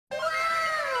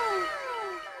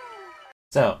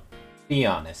So, be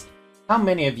honest. How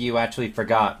many of you actually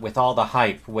forgot, with all the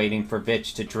hype waiting for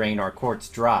Vich to drain our courts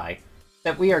dry,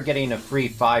 that we are getting a free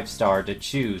 5-star to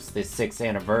choose this 6th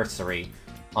anniversary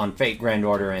on Fate Grand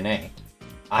Order NA?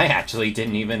 I actually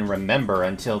didn't even remember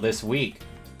until this week.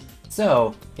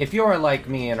 So, if you're like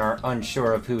me and are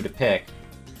unsure of who to pick,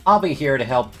 I'll be here to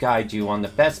help guide you on the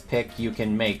best pick you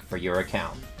can make for your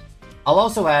account. I'll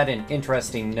also add an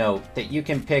interesting note that you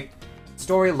can pick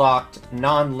story-locked,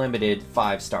 non-limited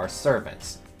 5-star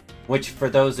servants, which for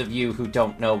those of you who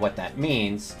don't know what that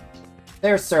means,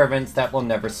 they're servants that will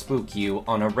never spook you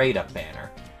on a raid-up banner.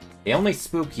 They only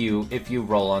spook you if you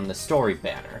roll on the story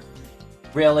banner.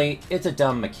 Really, it's a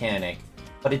dumb mechanic,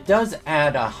 but it does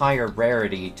add a higher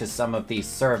rarity to some of these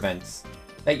servants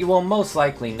that you will most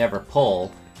likely never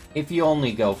pull if you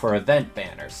only go for event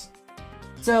banners.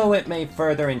 So it may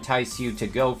further entice you to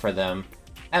go for them,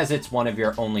 as it's one of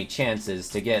your only chances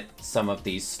to get some of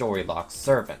these story-locked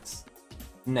servants.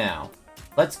 Now,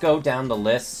 let's go down the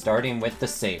list starting with the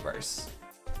Sabers.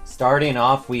 Starting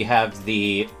off, we have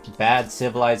the Bad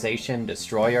Civilization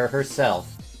Destroyer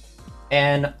herself.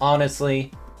 And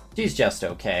honestly, she's just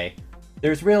okay.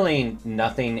 There's really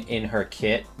nothing in her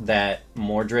kit that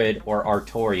Mordred or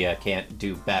Artoria can't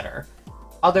do better,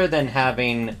 other than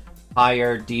having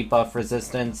higher debuff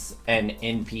resistance and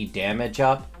NP damage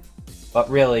up. But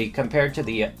really, compared to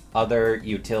the other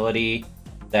utility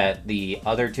that the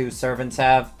other two servants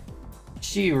have,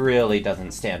 she really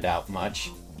doesn't stand out much.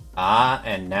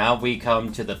 And now we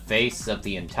come to the face of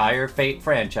the entire Fate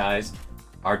franchise,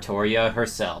 Artoria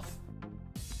herself.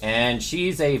 And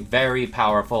she's a very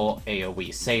powerful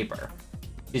AoE Saber.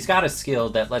 She's got a skill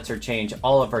that lets her change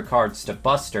all of her cards to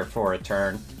Buster for a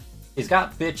turn. She's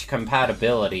got Vich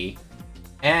compatibility,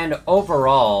 and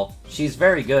overall, she's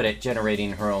very good at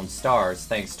generating her own stars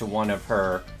thanks to one of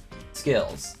her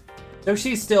skills. So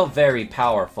she's still very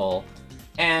powerful,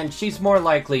 and she's more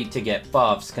likely to get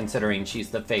buffs considering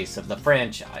she's the face of the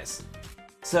franchise.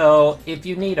 So if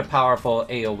you need a powerful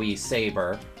AoE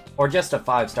Saber, or just a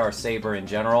 5-star Saber in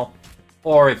general,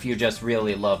 or if you just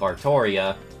really love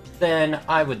Artoria, then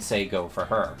I would say go for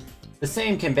her. The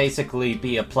same can basically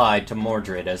be applied to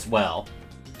Mordred as well.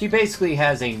 She basically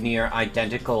has a near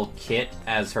identical kit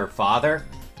as her father,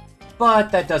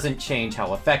 but that doesn't change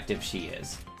how effective she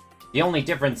is. The only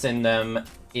difference in them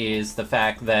is the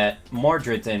fact that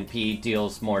Mordred's NP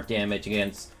deals more damage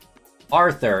against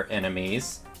Arthur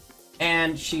enemies,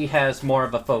 and she has more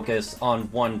of a focus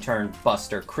on one-turn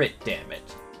Buster crit damage.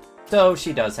 So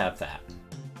she does have that.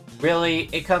 Really,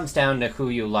 it comes down to who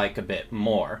you like a bit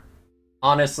more.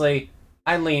 Honestly,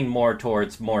 I lean more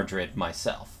towards Mordred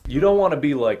myself. You don't want to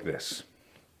be like this.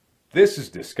 This is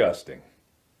disgusting.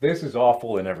 This is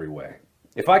awful in every way.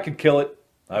 If I could kill it,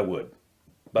 I would.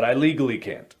 But I legally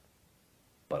can't.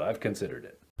 But I've considered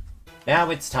it. Now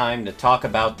it's time to talk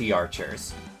about the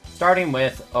archers, starting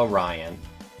with Orion.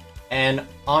 And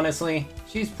honestly,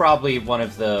 she's probably one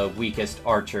of the weakest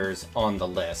archers on the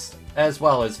list, as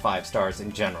well as 5-stars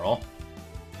in general.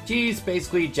 She's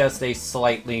basically just a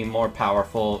slightly more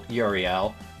powerful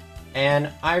Uriel, and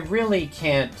I really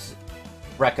can't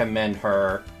recommend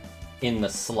her in the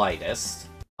slightest,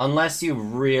 unless you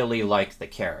really like the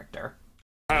character.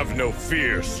 Have no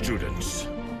fear, students.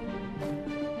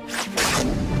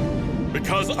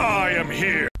 Because I am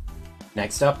here!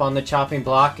 Next up on the chopping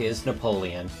block is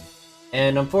Napoleon.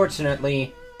 And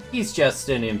unfortunately, he's just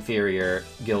an inferior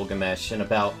Gilgamesh in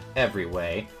about every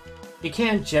way. He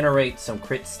can generate some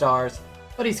crit stars,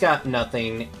 but he's got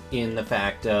nothing in the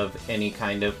fact of any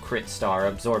kind of crit star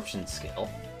absorption skill.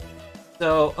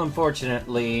 So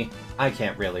unfortunately, I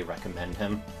can't really recommend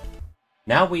him.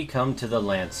 Now we come to the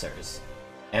Lancers,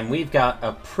 and we've got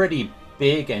a pretty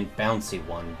big and bouncy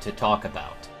one to talk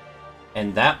about.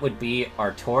 And that would be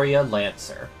Artoria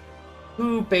Lancer,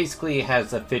 who basically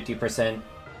has a 50%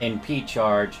 NP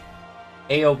charge,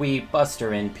 AoE Buster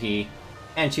NP,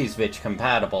 and she's Vich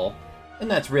compatible, and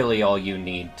that's really all you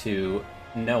need to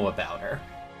know about her.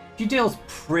 She deals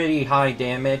pretty high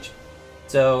damage,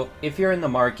 so if you're in the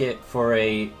market for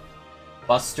a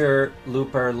Buster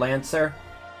Looper Lancer,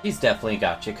 he's definitely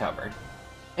got you covered.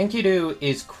 Enkidu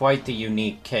is quite the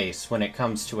unique case when it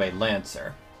comes to a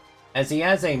Lancer, as he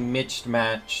has a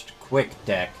mismatched quick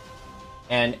deck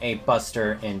and a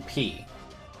Buster NP.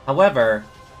 However,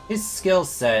 his skill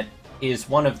set is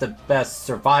one of the best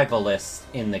survivalists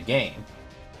in the game.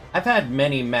 I've had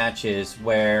many matches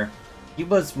where he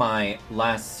was my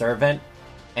last servant,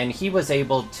 and he was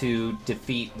able to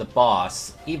defeat the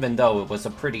boss, even though it was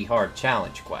a pretty hard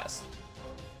challenge quest.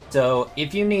 So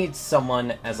if you need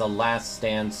someone as a last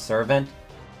stand servant,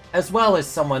 as well as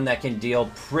someone that can deal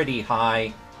pretty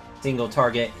high single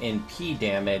target NP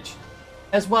damage,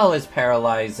 as well as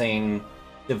paralyzing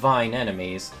divine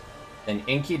enemies, then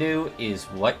Enkidu is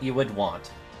what you would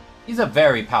want. He's a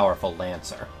very powerful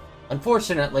Lancer.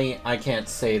 Unfortunately, I can't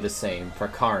say the same for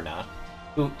Karna,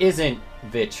 who isn't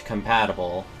Vich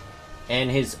compatible, and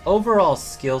his overall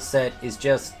skill set is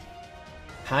just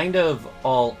kind of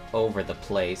all over the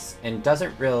place and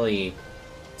doesn't really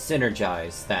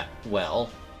synergize that well.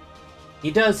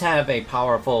 He does have a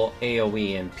powerful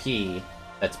AoE MP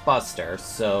that's Buster,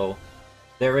 so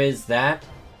there is that,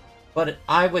 but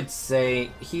I would say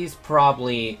he's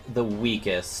probably the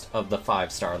weakest of the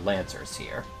 5-star Lancers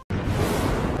here.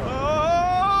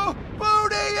 Oh,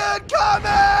 booty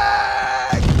incoming!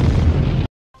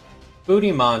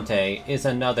 Budimonte is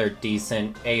another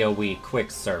decent AoE quick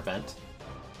servant.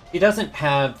 He doesn't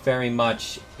have very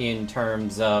much in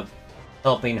terms of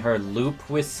helping her loop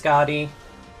with Scotty,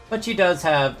 but she does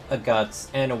have a guts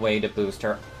and a way to boost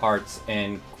her arts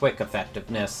and quick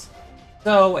effectiveness,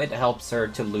 so it helps her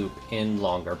to loop in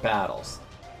longer battles.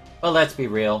 But let's be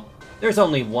real, there's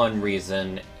only one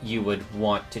reason you would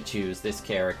want to choose this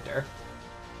character.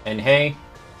 And hey,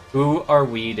 who are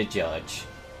we to judge?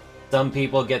 Some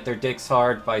people get their dicks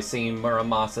hard by seeing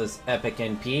Muramasa's epic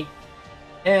NP,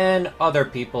 and other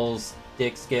people's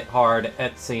dicks get hard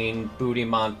at seeing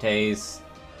Budimonte's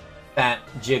fat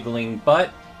jiggling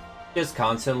butt just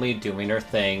constantly doing her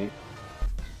thing.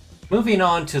 Moving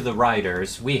on to the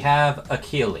riders, we have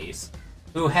Achilles,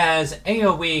 who has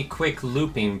AoE quick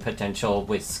looping potential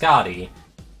with Scotty,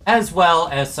 as well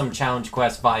as some challenge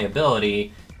quest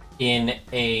viability in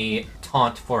a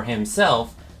taunt for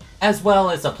himself, as well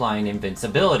as applying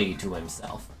invincibility to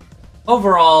himself.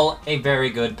 Overall, a very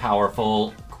good,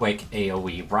 powerful, quick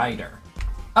AoE rider.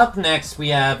 Up next, we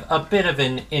have a bit of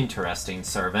an interesting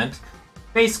servant,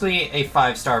 basically a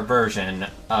 5-star version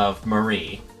of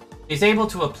Marie. She's able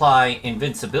to apply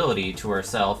invincibility to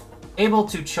herself, able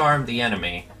to charm the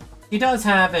enemy. She does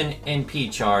have an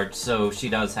NP charge, so she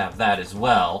does have that as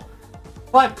well.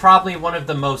 But probably one of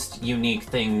the most unique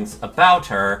things about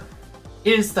her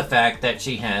is the fact that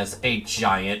she has a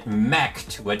giant mech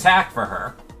to attack for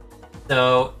her.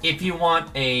 So if you want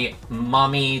a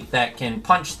mommy that can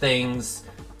punch things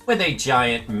with a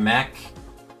giant mech,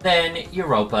 then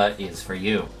Europa is for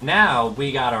you. Now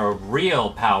we got a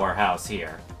real powerhouse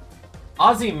here.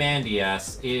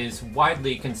 Ozymandias is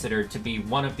widely considered to be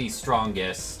one of the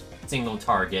strongest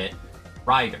single-target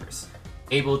riders,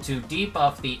 able to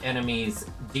debuff the enemy's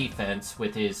defense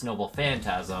with his Noble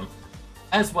Phantasm,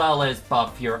 as well as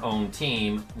buff your own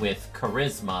team with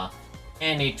Charisma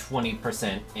and a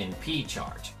 20% NP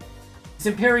charge. His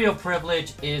Imperial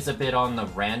Privilege is a bit on the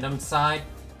random side,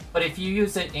 but if you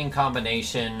use it in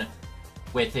combination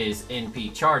with his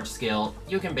NP charge skill,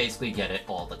 you can basically get it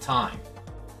all the time.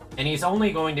 And he's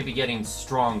only going to be getting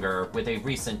stronger with a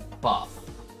recent buff.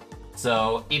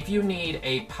 So if you need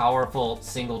a powerful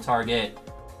single target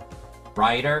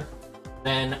rider,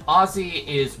 then Ozzy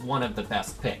is one of the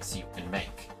best picks you can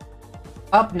make.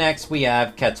 Up next we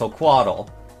have Quetzalcoatl,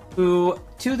 who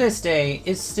to this day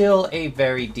is still a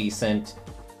very decent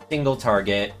single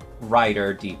target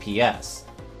rider DPS.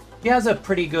 He has a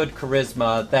pretty good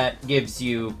charisma that gives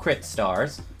you crit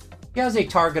stars. He has a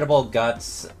targetable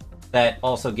guts that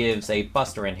also gives a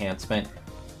buster enhancement.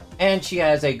 And she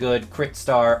has a good crit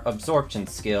star absorption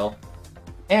skill.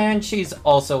 And she's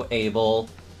also able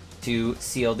to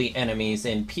seal the enemies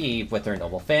in P with her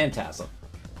Noble Phantasm.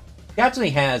 He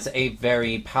actually has a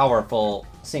very powerful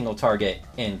single target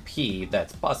NP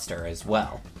that's Buster as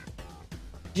well.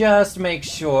 Just make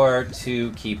sure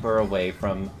to keep her away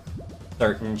from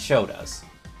certain Shotas.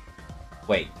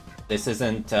 Wait, this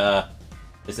isn't,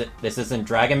 this isn't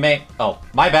Dragon Maid? Oh,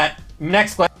 my bad.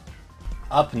 Next question.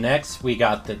 Up next, we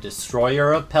got the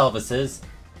Destroyer of Pelvises,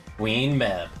 Queen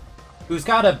Meb, who's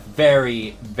got a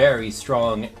very, very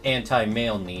strong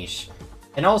anti-male niche,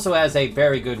 and also has a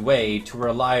very good way to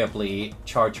reliably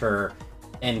charge her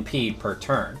NP per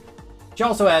turn. She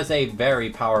also has a very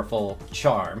powerful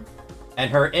charm, and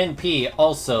her NP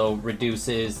also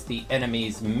reduces the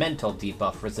enemy's mental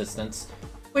debuff resistance,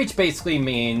 which basically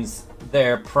means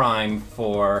they're primed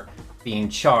for being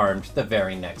charmed the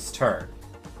very next turn.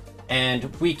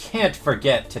 And we can't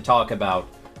forget to talk about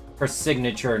her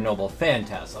signature Noble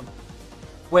Phantasm,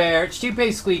 where she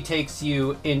basically takes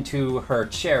you into her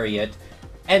chariot,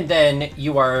 and then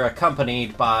you are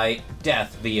accompanied by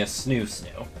death via Snoo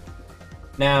Snoo.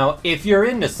 Now, if you're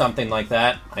into something like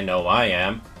that, I know I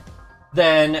am,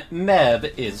 then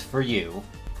Meb is for you.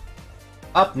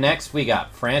 Up next, we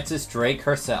got Frances Drake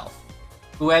herself,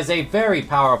 who has a very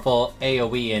powerful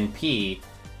AoE NP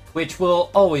which will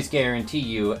always guarantee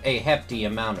you a hefty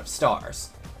amount of stars.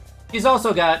 She's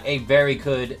also got a very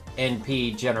good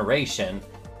NP generation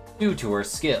due to her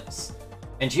skills,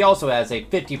 and she also has a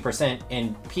 50%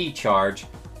 NP charge,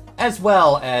 as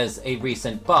well as a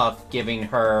recent buff giving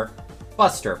her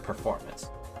Buster performance.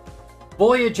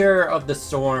 Voyager of the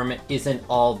Storm isn't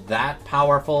all that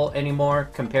powerful anymore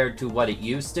compared to what it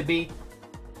used to be,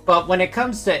 but when it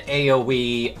comes to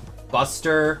AoE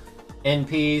Buster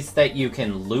NPs that you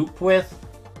can loop with,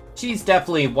 she's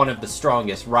definitely one of the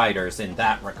strongest riders in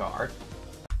that regard.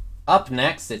 Up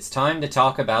next, it's time to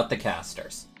talk about the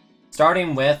casters,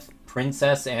 starting with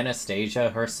Princess Anastasia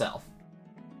herself.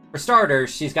 For starters,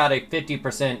 she's got a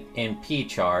 50% NP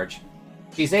charge.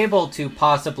 She's able to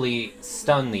possibly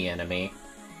stun the enemy.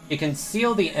 She can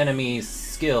seal the enemy's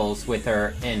skills with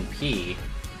her NP,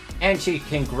 and she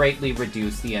can greatly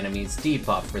reduce the enemy's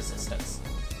debuff resistance.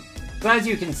 So as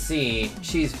you can see,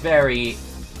 she's very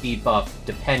debuff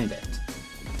dependent.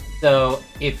 So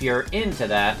if you're into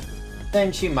that,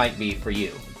 then she might be for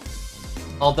you.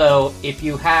 Although if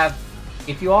you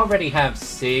already have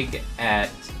Sig at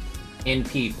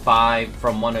NP5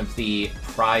 from one of the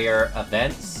prior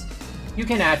events, you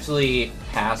can actually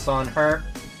pass on her,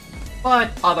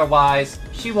 but otherwise,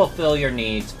 she will fill your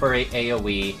needs for a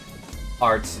AoE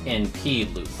Arts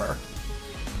NP looper.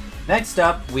 Next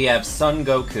up, we have Son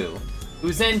Goku,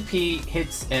 whose NP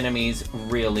hits enemies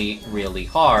really, really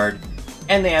hard,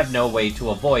 and they have no way to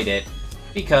avoid it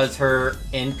because her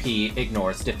NP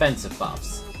ignores defensive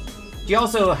buffs. She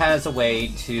also has a way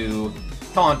to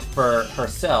taunt for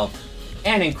herself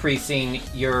and increasing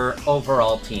your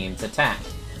overall team's attack,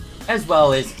 as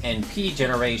well as NP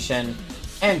generation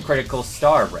and critical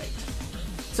star rate.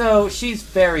 So she's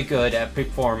very good at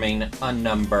performing a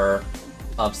number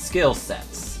of skill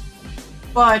sets.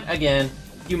 But again,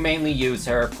 you mainly use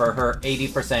her for her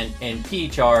 80%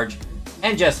 NP charge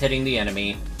and just hitting the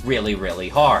enemy really, really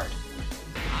hard.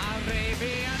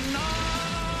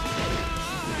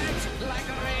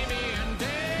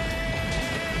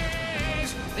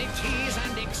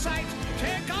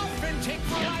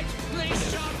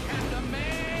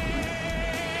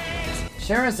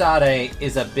 Sherazade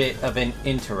is a bit of an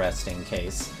interesting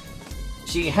case.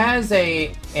 She has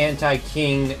a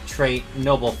anti-king trait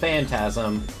Noble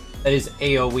Phantasm that is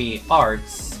AoE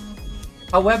arts.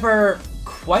 However,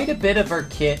 quite a bit of her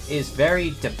kit is very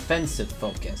defensive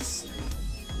focused,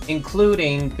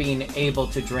 including being able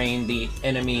to drain the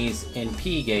enemy's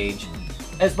NP gauge,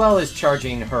 as well as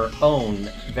charging her own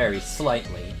very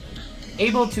slightly,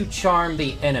 able to charm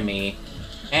the enemy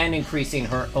and increasing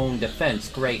her own defense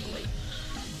greatly.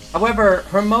 However,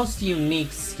 her most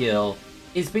unique skill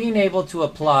is being able to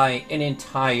apply an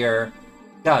entire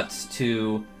guts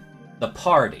to the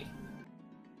party.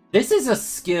 This is a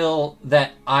skill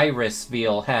that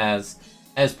Irisveal has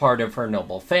as part of her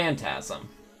Noble Phantasm.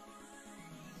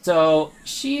 So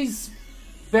she's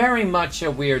very much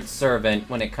a weird servant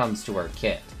when it comes to her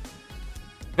kit.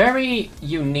 Very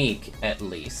unique, at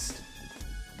least.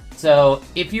 So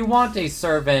if you want a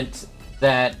servant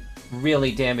that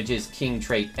really damages king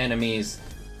trait enemies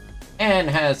and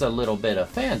has a little bit of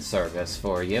fan service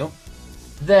for you,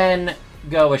 then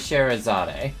go with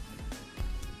Sherazade.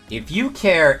 If you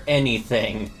care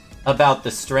anything about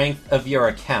the strength of your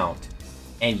account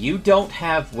and you don't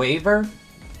have Waver,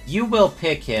 you will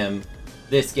pick him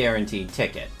this guaranteed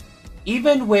ticket.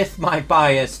 Even with my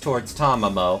bias towards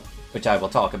Tamamo, which I will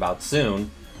talk about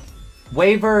soon,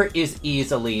 Waver is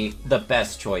easily the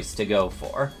best choice to go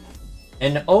for.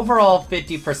 An overall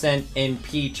 50%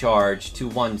 NP charge to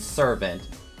one servant,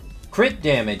 crit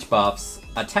damage buffs,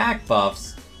 attack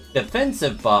buffs,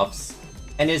 defensive buffs,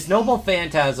 and his Noble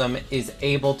Phantasm is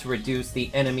able to reduce the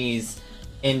enemy's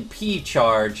NP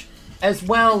charge, as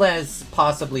well as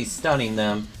possibly stunning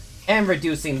them and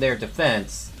reducing their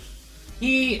defense.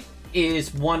 He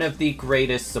is one of the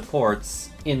greatest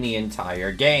supports in the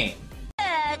entire game.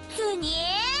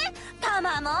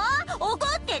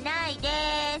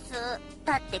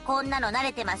 だってこんなの慣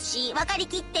れてますし、分かり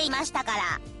きっていましたか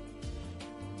ら。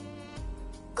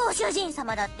ご主人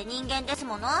様だって人間です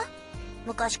もの。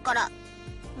昔から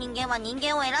人間は人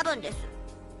間を選ぶんです。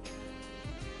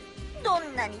ど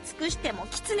んなに尽くしても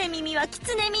狐耳は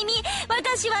狐耳。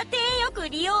私は手よく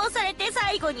利用されて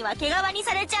最後には毛皮に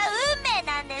されちゃう運命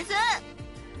なんです。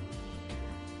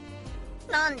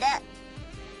なんで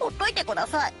ほっといてくだ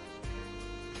さい。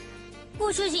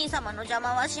ご主人様の邪魔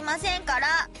はしませんか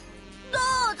ら。ど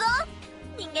うぞ。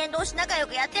人間同士仲良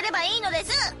くやってればいいので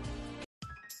す。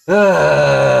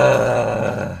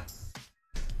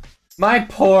My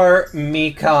poor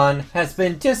Mikan has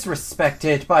been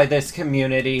disrespected by this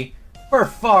community for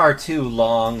far too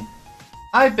long.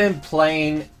 I've been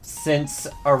playing since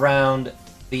around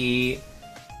the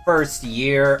first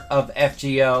year of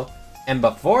FGO, and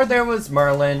before there was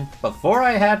Merlin, before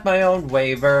I had my own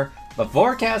waiver,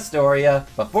 before Castoria,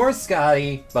 before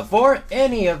Scotty, before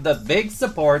any of the big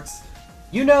supports,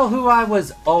 you know who I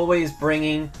was always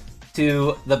bringing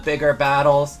to the bigger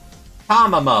battles?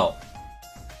 Tamamo.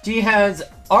 She has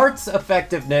arts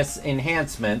effectiveness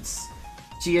enhancements.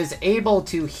 She is able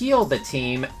to heal the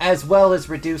team as well as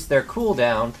reduce their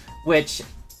cooldown, which,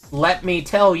 let me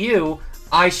tell you,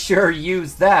 I sure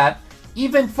use that,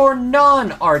 even for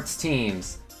non-arts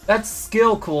teams. That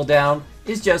skill cooldown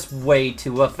is just way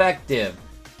too effective.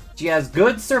 She has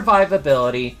good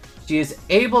survivability, she is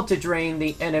able to drain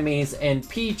the enemy's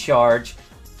NP charge,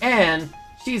 and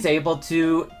she's able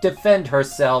to defend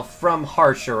herself from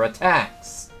harsher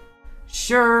attacks.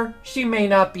 Sure, she may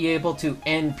not be able to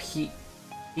NP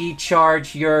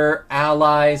charge your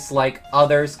allies like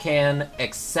others can,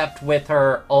 except with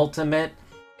her ultimate,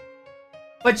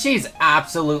 but she's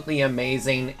absolutely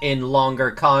amazing in longer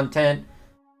content,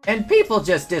 and people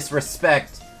just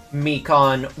disrespect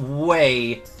Mikon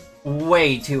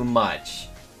way too much.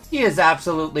 She is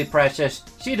absolutely precious.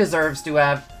 She deserves to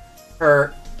have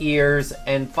her ears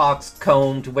and fox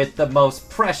combed with the most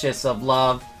precious of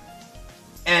love.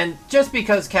 And just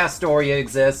because Castoria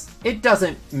exists, it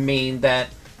doesn't mean that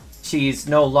she's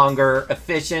no longer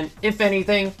efficient. If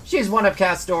anything, she's one of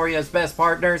Castoria's best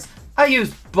partners. I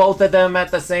use both of them at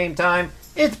the same time.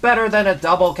 It's better than a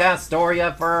double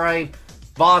Castoria for a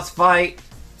boss fight.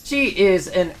 She is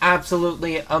an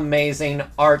absolutely amazing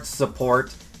art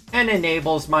support and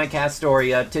enables my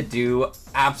Castoria to do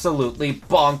absolutely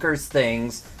bonkers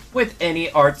things with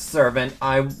any art servant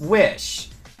I wish.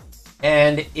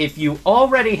 And if you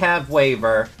already have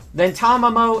waiver, then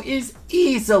Tamamo is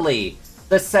easily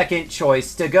the second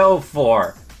choice to go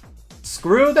for.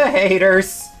 Screw the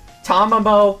haters.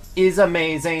 Tamamo is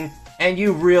amazing, and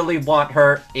you really want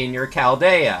her in your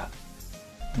Chaldea.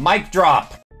 Mic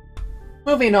drop!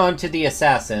 Moving on to the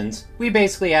Assassins, we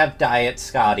basically have Diet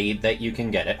Scotty that you can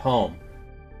get at home.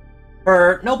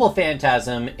 Her Noble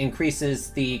Phantasm increases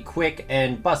the quick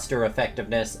and buster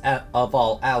effectiveness of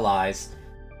all allies,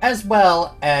 as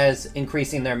well as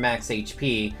increasing their max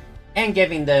HP and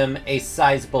giving them a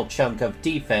sizable chunk of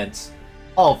defense,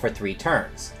 all for 3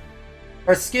 turns.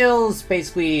 Her skills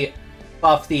basically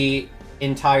buff the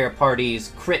entire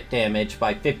party's crit damage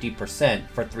by 50%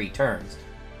 for 3 turns,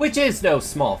 which is no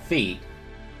small feat.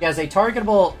 She has a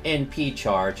targetable NP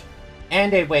charge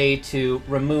and a way to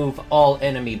remove all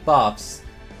enemy buffs,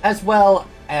 as well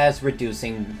as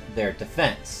reducing their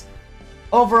defense.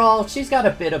 Overall, she's got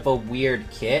a bit of a weird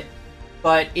kit,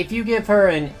 but if you give her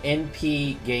an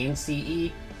NP gain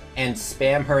CE and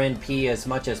spam her NP as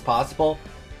much as possible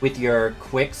with your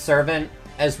quick servant,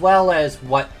 as well as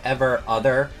whatever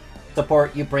other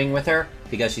support you bring with her,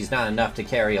 because she's not enough to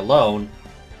carry alone,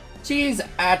 she's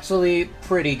actually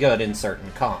pretty good in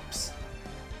certain comps.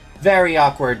 Very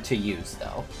awkward to use,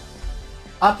 though.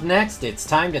 Up next, it's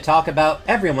time to talk about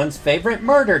everyone's favorite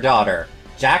murder daughter,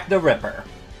 Jack the Ripper.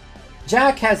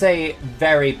 Jack has a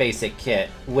very basic kit,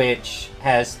 which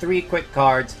has 3 quick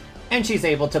cards, and she's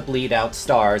able to bleed out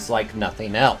stars like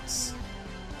nothing else.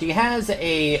 She has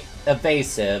a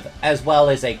evasive, as well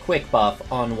as a quick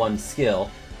buff on one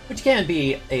skill, which can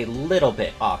be a little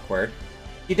bit awkward.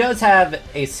 She does have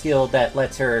a skill that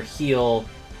lets her heal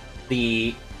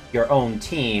your own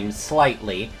team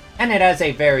slightly, and it has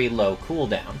a very low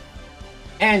cooldown.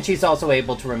 And she's also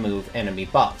able to remove enemy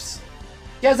buffs.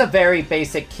 She has a very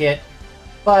basic kit,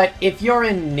 but if you're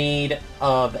in need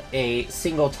of a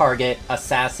single target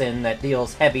assassin that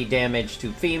deals heavy damage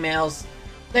to females,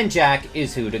 then Jack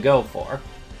is who to go for,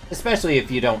 especially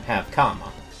if you don't have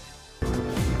Kama.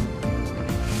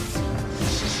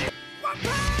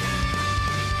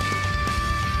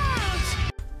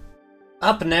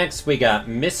 Up next, we got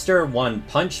Mr. One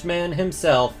Punch Man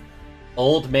himself,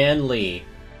 Old Man Lee,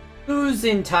 whose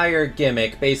entire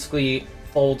gimmick basically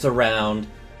folds around.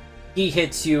 He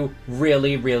hits you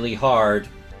really hard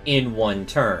in 1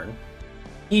 turn.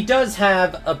 He does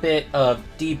have a bit of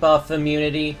debuff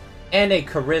immunity and a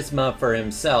charisma for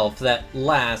himself that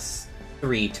lasts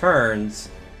 3 turns,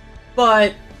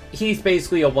 but he's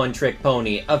basically a one-trick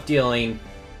pony of dealing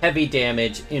heavy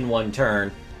damage in 1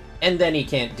 turn, and then he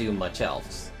can't do much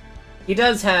else. He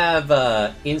does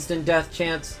have instant death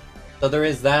chance, so there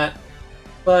is that,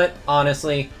 but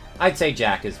honestly, I'd say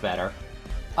Jack is better.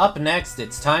 Up next,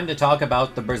 it's time to talk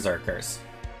about the Berserkers.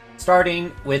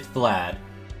 Starting with Vlad,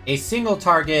 a single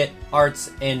target Arts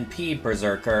NP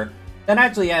Berserker that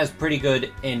actually has pretty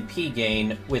good NP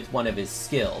gain with one of his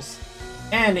skills.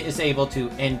 and is able to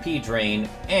NP drain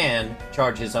and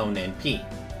charge his own NP.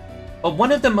 But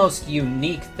one of the most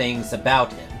unique things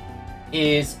about him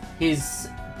is his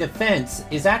defense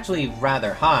is actually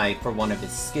rather high for one of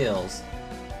his skills,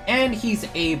 and he's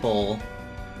able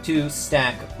to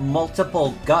stack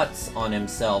multiple guts on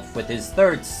himself with his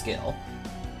third skill,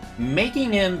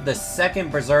 making him the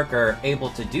second Berserker able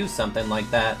to do something like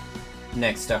that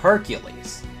next to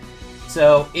Hercules.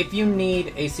 So if you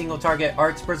need a single target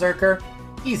Arts Berserker,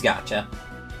 he's gotcha.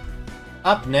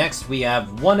 Up next we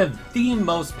have one of the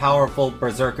most powerful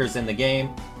Berserkers in the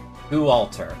game,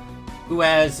 Alter, who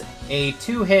has a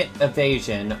 2-hit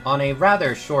evasion on a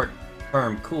rather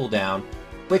short-term cooldown,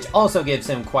 which also gives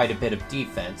him quite a bit of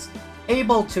defense,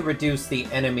 able to reduce the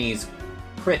enemy's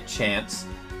crit chance,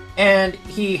 and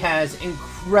he has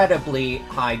incredibly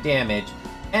high damage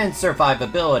and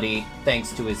survivability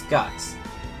thanks to his guts.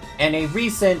 And a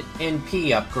recent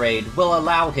NP upgrade will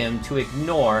allow him to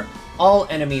ignore all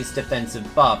enemies'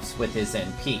 defensive buffs with his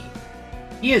NP.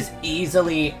 He is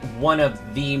easily one of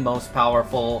the most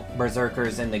powerful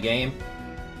Berserkers in the game,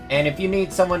 and if you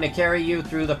need someone to carry you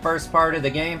through the first part of the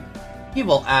game, he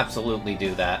will absolutely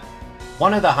do that.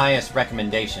 One of the highest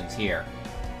recommendations here.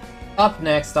 Up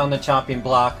next on the chopping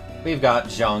block, we've got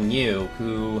Zhang Yu,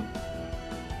 who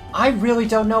I really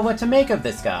don't know what to make of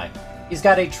this guy. He's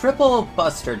got a triple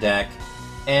Buster deck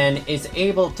and is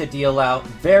able to deal out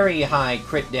very high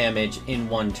crit damage in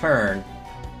one turn,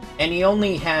 and he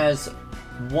only has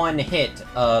one hit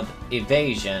of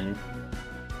evasion.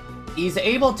 He's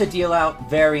able to deal out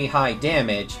very high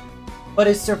damage, but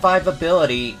his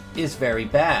survivability is very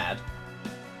bad.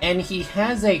 And he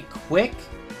has a quick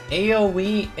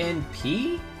AoE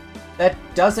NP that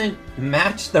doesn't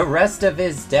match the rest of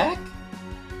his deck?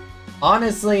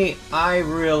 Honestly, I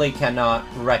really cannot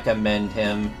recommend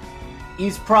him.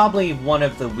 He's probably one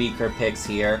of the weaker picks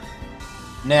here.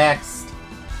 Next.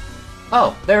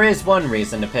 Oh, there is one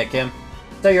reason to pick him.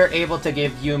 So you're able to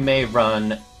give Yume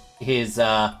Run his,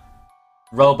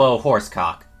 Robo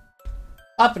Horsecock.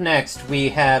 Up next, we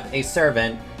have a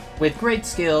Servant with great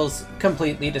skills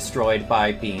completely destroyed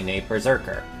by being a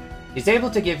Berserker. He's able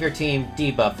to give your team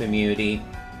debuff immunity,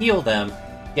 heal them,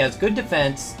 he has good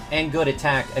defense and good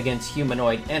attack against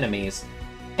humanoid enemies,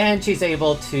 and she's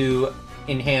able to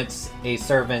enhance a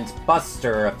Servant's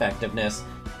Buster effectiveness,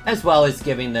 as well as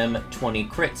giving them 20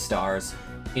 crit stars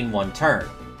in one turn.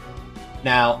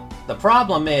 Now, the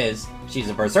problem is, she's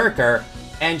a Berserker,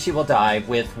 and she will die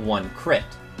with 1 crit.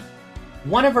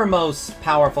 One of her most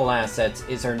powerful assets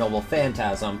is her Noble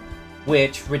Phantasm,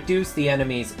 which reduce the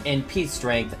enemy's NP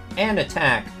strength and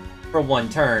attack for 1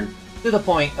 turn, to the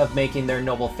point of making their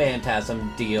Noble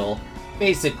Phantasm deal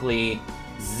basically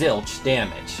zilch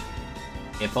damage.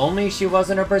 If only she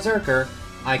wasn't a Berserker,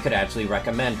 I could actually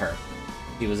recommend her.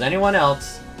 If she was anyone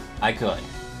else, I could.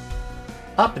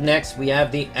 Up next, we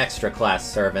have the extra class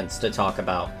servants to talk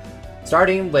about,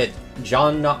 starting with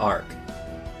Jonna Arc.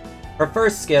 Her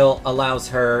first skill allows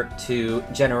her to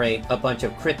generate a bunch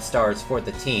of crit stars for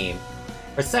the team.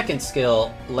 Her second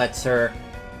skill lets her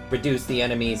reduce the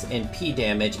enemy's NP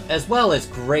damage, as well as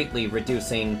greatly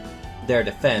reducing their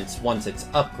defense once it's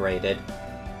upgraded.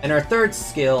 And her third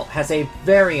skill has a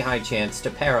very high chance to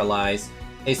paralyze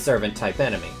a servant-type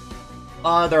enemy.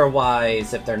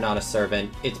 Otherwise, if they're not a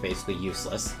servant, it's basically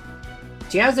useless.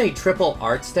 She has a triple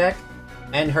arts deck,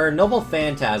 and her Noble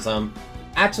Phantasm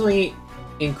actually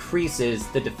increases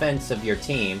the defense of your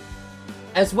team,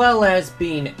 as well as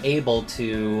being able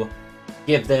to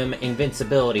give them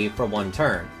invincibility for 1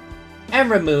 turn, and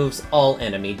removes all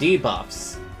enemy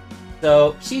debuffs.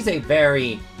 So she's a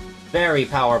very, very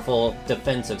powerful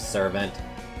defensive servant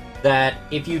that,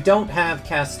 if you don't have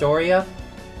Castoria,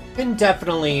 can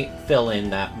definitely fill in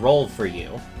that role for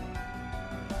you.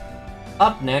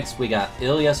 Up next, we got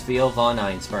Ilias Viel von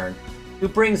Einsburn, who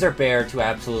brings her bear to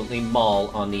absolutely maul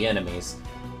on the enemies.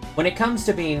 When it comes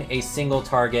to being a single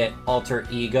target alter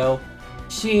ego,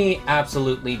 she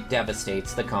absolutely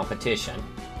devastates the competition.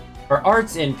 Her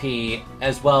arts NP,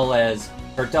 as well as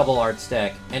her double arts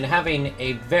deck, and having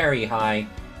a very high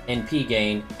NP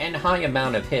gain and high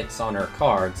amount of hits on her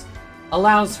cards,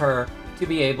 allows her to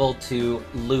be able to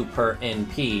loop her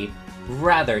NP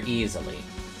rather easily.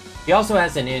 She also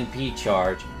has an NP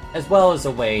charge, as well as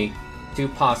a way to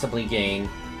possibly gain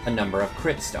a number of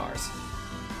crit stars.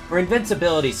 Her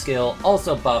invincibility skill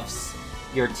also buffs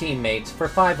your teammates for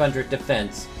 500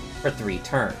 defense for 3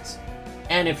 turns.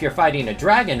 And if you're fighting a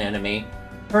dragon enemy,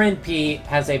 her NP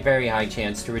has a very high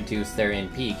chance to reduce their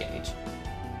NP gauge.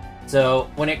 So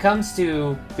when it comes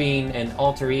to being an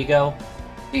alter ego,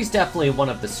 she's definitely one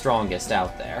of the strongest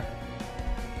out there.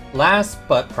 Last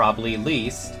but probably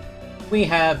least, we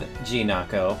have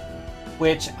Jinako,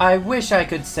 which I wish I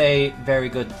could say very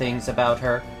good things about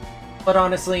her, but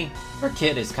honestly, her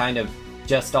kit is kind of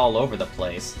just all over the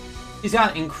place. She's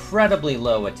got incredibly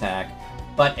low attack,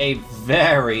 but a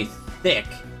very thick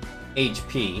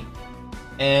HP,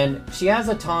 and she has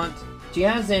a taunt, she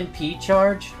has NP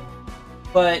charge,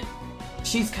 but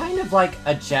she's kind of like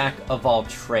a jack of all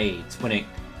trades when it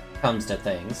comes to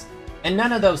things, and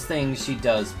none of those things she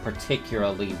does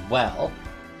particularly well.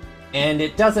 And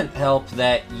it doesn't help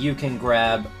that you can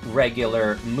grab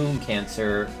regular Moon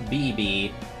Cancer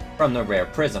BB from the Rare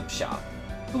Prism shop,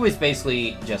 who is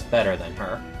basically just better than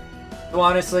her. So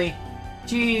honestly,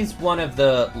 she's one of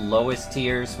the lowest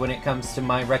tiers when it comes to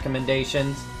my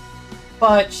recommendations,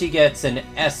 but she gets an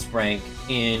S rank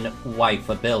in wife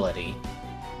ability.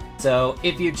 So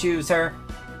if you choose her,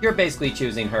 you're basically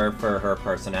choosing her for her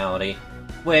personality,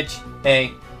 which,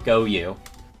 hey, go you.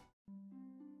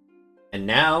 And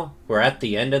now, we're at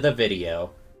the end of the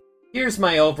video. Here's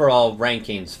my overall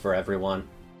rankings for everyone.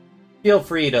 Feel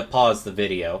free to pause the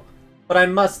video, but I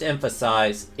must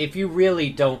emphasize, if you really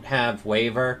don't have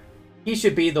Waver, he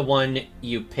should be the one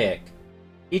you pick.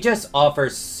 He just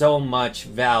offers so much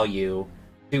value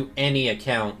to any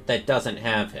account that doesn't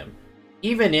have him,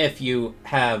 even if you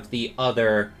have the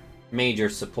other major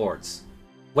supports.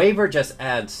 Waver just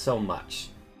adds so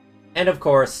much. And of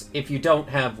course, if you don't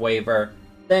have Waver,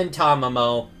 then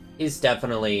Tamamo is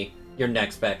definitely your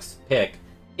next best pick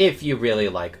if you really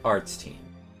like Art's team.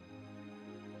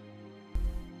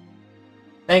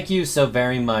 Thank you so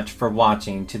very much for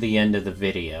watching to the end of the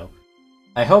video.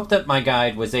 I hope that my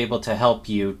guide was able to help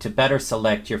you to better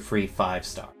select your free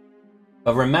 5-star.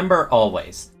 But remember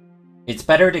always, it's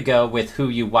better to go with who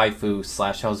you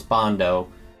waifu/husbando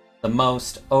the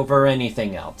most over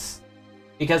anything else.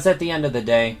 Because at the end of the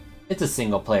day, it's a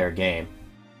single player game.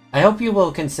 I hope you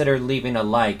will consider leaving a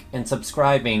like and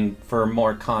subscribing for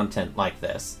more content like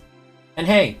this. And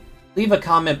hey, leave a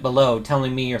comment below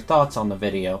telling me your thoughts on the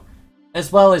video,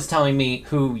 as well as telling me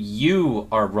who you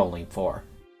are rolling for.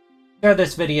 Share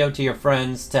this video to your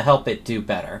friends to help it do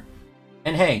better.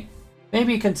 And hey,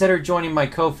 maybe consider joining my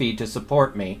Ko-fi to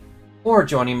support me, or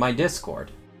joining my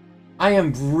Discord. I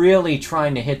am really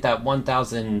trying to hit that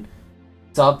 1,000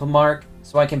 sub mark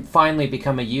so I can finally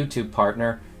become a YouTube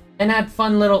partner and add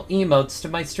fun little emotes to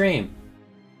my stream.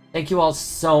 Thank you all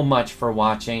so much for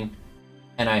watching,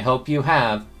 and I hope you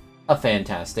have a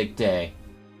fantastic day.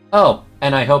 Oh,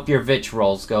 and I hope your Vich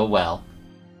rolls go well.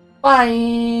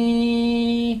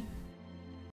 Bye!